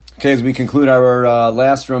Okay, as we conclude our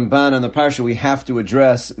last Ramban on the Parsha, we have to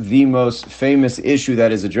address the most famous issue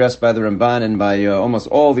that is addressed by the Ramban and by almost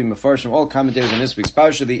all the Mefarshim, all commentators on this week's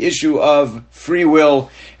Parsha, the issue of free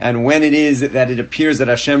will, and when it is that it appears that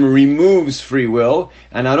Hashem removes free will,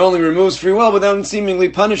 and not only removes free will, but then seemingly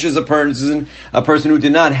punishes a person who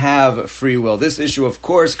did not have free will. This issue, of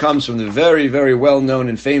course, comes from the very, very well-known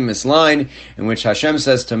and famous line in which Hashem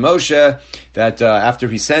says to Moshe that after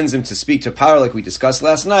he sends him to speak to Paro, like we discussed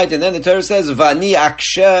last night, and then the Torah says, "Vani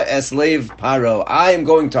akshe eslev Paro." I am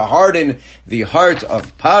going to harden the heart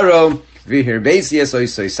of Paro. And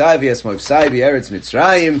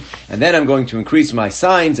then I'm going to increase my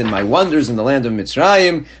signs and my wonders in the land of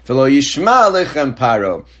Mitzrayim.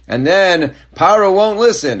 And then Paro won't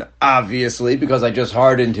listen, obviously, because I just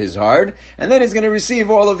hardened his heart. And then he's going to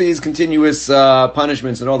receive all of these continuous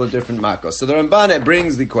punishments and all the different makos. So the Ramban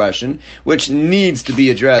brings the question, which needs to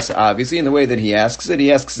be addressed, obviously, in the way that he asks it.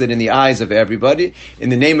 He asks it in the eyes of everybody. In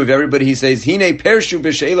the name of everybody, he says, Hine pershu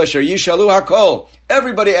b'sheila sher yishalu hakol.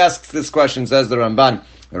 Everybody asks this question, says the Ramban.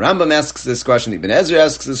 The Rambam asks this question, Ibn Ezra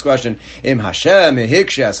asks this question, Im Hashem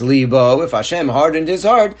hikshas libo, if Hashem hardened his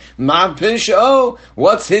heart, ma pisho,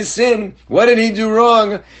 what's his sin? What did he do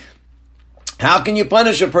wrong? How can you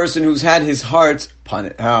punish a person who's had his heart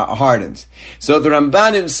hardened? So the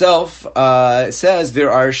Ramban himself says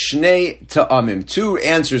there are shnei ta'amim, two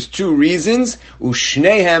answers, two reasons,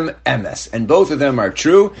 ushnehem emes, and both of them are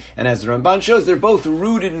true. And as the Ramban shows, they're both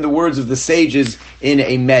rooted in the words of the sages in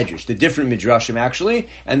a medrash, the different midrashim actually,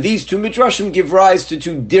 and these two midrashim give rise to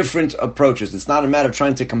two different approaches. It's not a matter of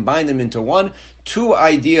trying to combine them into one. Two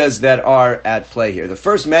ideas that are at play here. The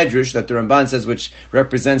first medrash that the Ramban says, which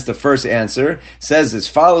represents the first answer, says as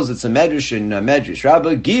follows. It's a medrash in Medrash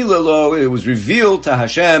Rabbah Gilalo. It was revealed to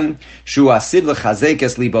Hashem Shu Asid L'Chazek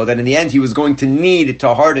Es Libo, that in the end he was going to need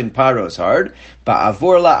to harden Paro's heart.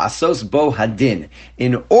 Ba'avor La Asos Bo Hadin,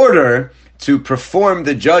 in order to perform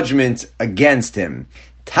the judgment against him.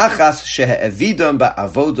 Tachas she'evidam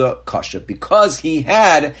ba'avoda kasha, because he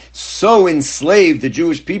had so enslaved the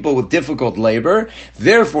Jewish people with difficult labor.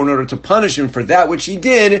 Therefore, in order to punish him for that which he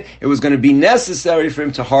did, it was going to be necessary for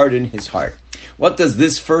him to harden his heart. What does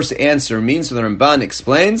this first answer mean? So the Ramban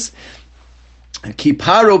explains, Ki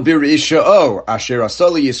Paro bir'isha'o asher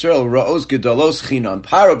asali Yisrael ra'os gedolos chinan.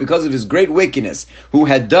 Paro, because of his great wickedness, who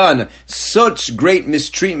had done such great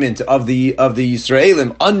mistreatment of the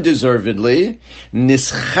Yisraelim undeservedly,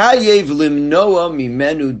 nischayev limnoa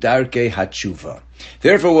mimenu darkei hatshuva.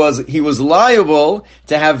 Therefore, he was liable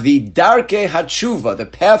to have the darkei hatshuva, the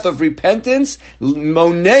path of repentance,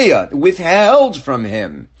 monea, withheld from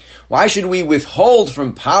him. Why should we withhold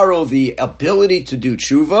from Paro the ability to do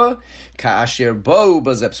tshuva? Ka'asher bo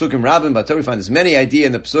b'zeh psukim rabim, but we find there's many ideas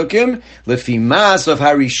in the psukim, lefimas of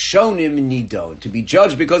harishonim nidon, to be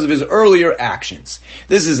judged because of his earlier actions.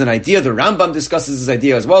 This is an idea, the Rambam discusses this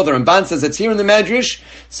idea as well. The Ramban says it's here in the Medrash.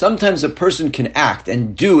 Sometimes a person can act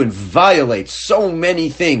and do and violate so many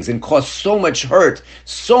things and cause so much hurt,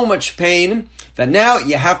 so much pain, that now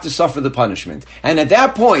you have to suffer the punishment. And at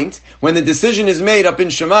that point, when the decision is made up in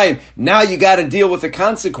Shemayim, now you got to deal with the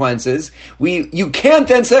consequences. You can't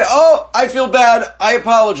then say, oh, I feel bad, I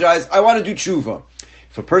apologize, I want to do tshuva.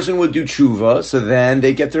 If a person would do tshuva, so then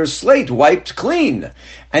they get their slate wiped clean.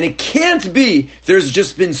 And it can't be, there's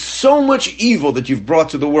just been so much evil that you've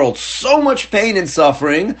brought to the world, so much pain and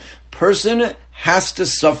suffering, person has to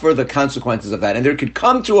suffer the consequences of that. And there could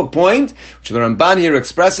come to a point, which the Ramban here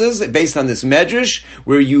expresses, based on this medrash,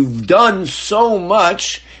 where you've done so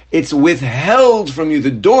much, it's withheld from you. The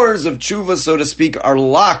doors of tshuva, so to speak, are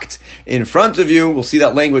locked in front of you. We'll see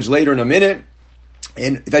that language later in a minute.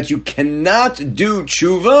 And that you cannot do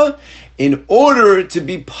tshuva in order to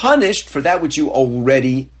be punished for that which you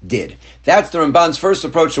already did. That's the Ramban's first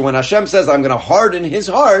approach. So when Hashem says, I'm going to harden his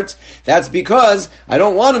heart, that's because I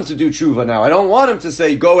don't want him to do tshuva now. I don't want him to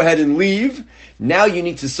say, go ahead and leave. Now you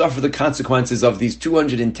need to suffer the consequences of these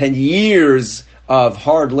 210 years of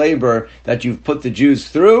hard labor that you've put the Jews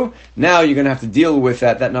through. Now you're going to have to deal with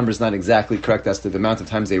that. That number is not exactly correct as to the amount of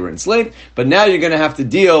times they were enslaved, but now you're going to have to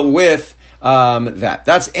deal with that.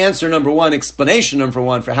 That's answer number one, explanation number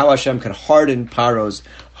one for how Hashem can harden Paro's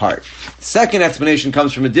heart. The second explanation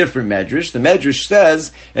comes from a different medrash. The medrash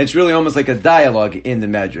says, and it's really almost like a dialogue in the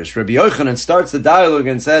medrash. Rabbi Yochanan starts the dialogue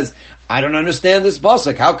and says, I don't understand this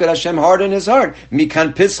pasuk. How could Hashem harden his heart?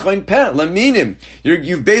 Mikan pischoin peh laminim.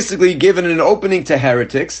 You've basically given an opening to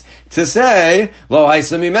heretics to say, Lo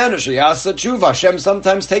haisa mimenu sheyasa tshuva. Hashem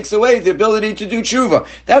sometimes takes away the ability to do tshuva.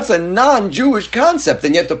 That's a non-Jewish concept,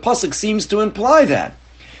 and yet the pasuk seems to imply that.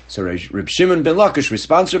 So Reb Shimon ben Lakish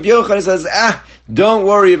responds to Rabbi Yochanan and says, don't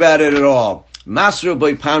worry about it at all. Masru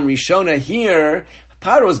boy Pam Rishona here,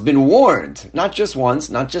 Pharaoh's been warned, not just once,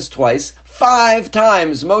 not just twice, 5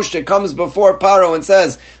 times Moshe comes before Pharaoh and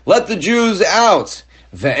says, let the Jews out.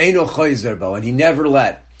 Ve'eno choizer bo, and he never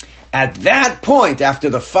let. At that point, after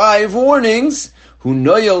the 5 warnings, hu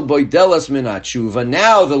noyel boidelas min tshuva,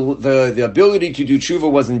 now the ability to do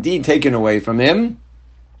tshuva was indeed taken away from him.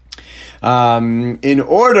 In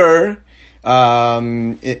order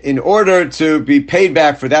to be paid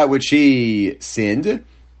back for that which he sinned.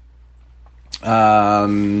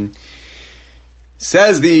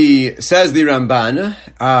 Says the Ramban,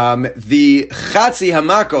 the Chatzi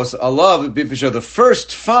Hamakos Alav Bifisha, the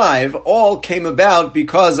first 5 all came about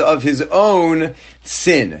because of his own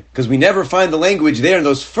sin. Because we never find the language there in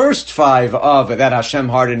those first 5 of that Hashem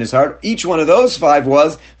hardened his heart. Each one of those 5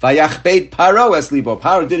 was Vayachbeit Paro es libo.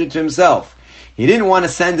 Paro did it to himself. He didn't want to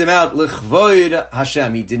send him out l'chvoid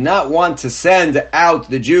Hashem. He did not want to send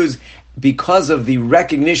out the Jews because of the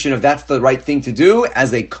recognition of that's the right thing to do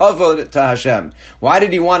as a kavod to Hashem. Why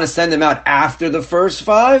did he want to send them out after the first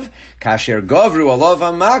 5? Kasher gavru alav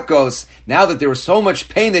hamakos. Now that there was so much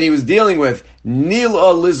pain that he was dealing with, nil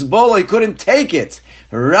lizbola, he couldn't take it.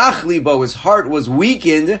 Rachlibo, his heart was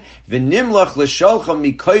weakened. V'nimlach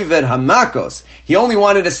l'sholcham mikoived hamakos. He only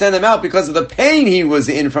wanted to send them out because of the pain he was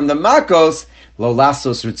in from the makos. Lo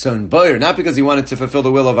lasos ritzon boyer, not because he wanted to fulfill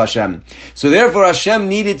the will of Hashem. So therefore Hashem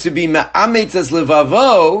needed to be ma'ametzas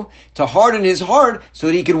levavo, to harden his heart so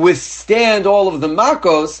that he could withstand all of the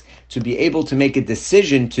makos, to be able to make a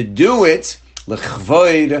decision to do it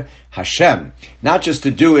l'chvoid Hashem. Not just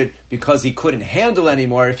to do it because he couldn't handle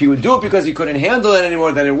anymore. If he would do it because he couldn't handle it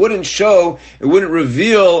anymore, then it wouldn't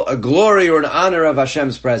reveal a glory or an honor of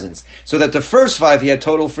Hashem's presence. So that the first 5 he had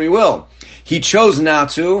total free will. He chose not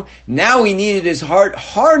to. Now he needed his heart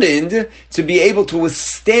hardened to be able to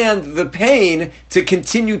withstand the pain, to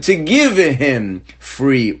continue to give him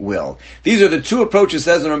free will. These are the 2 approaches,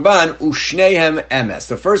 says the Ramban, ushnehem emes.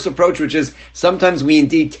 The first approach, which is sometimes we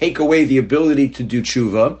indeed take away the ability to do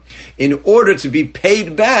tshuva in order to be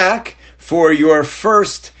paid back for your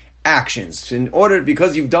first actions.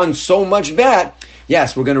 Because you've done so much bad,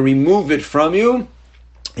 yes, we're going to remove it from you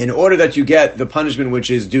in order that you get the punishment which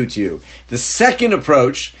is due to you. The second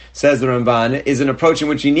approach, says the Ramban, is an approach in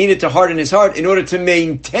which he needed to harden his heart in order to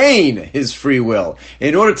maintain his free will,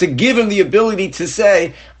 in order to give him the ability to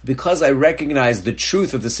say, because I recognize the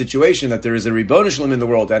truth of the situation, that there is a Ribono Shalom in the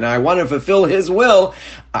world, and I want to fulfill his will,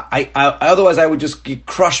 otherwise I would just get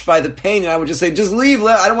crushed by the pain, and I would just say, just leave,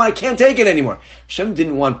 I can't take it anymore. Hashem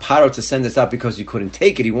didn't want Paro to send us out because he couldn't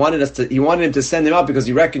take it. He wanted him to send him out because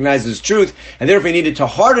he recognized his truth, and therefore he needed to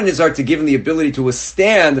harden his heart to give him the ability to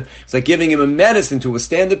withstand. It's like giving him a medicine to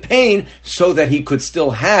withstand the pain so that he could still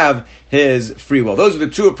have his free will. Those are the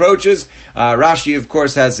 2 approaches. Rashi, of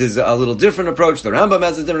course, has his a little different approach. The Rambam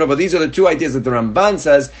has a different approach. But these are the 2 ideas that the Ramban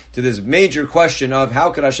says to this major question of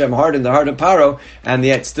how could Hashem harden the heart of Paro and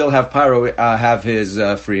yet still have Paro have his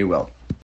free will.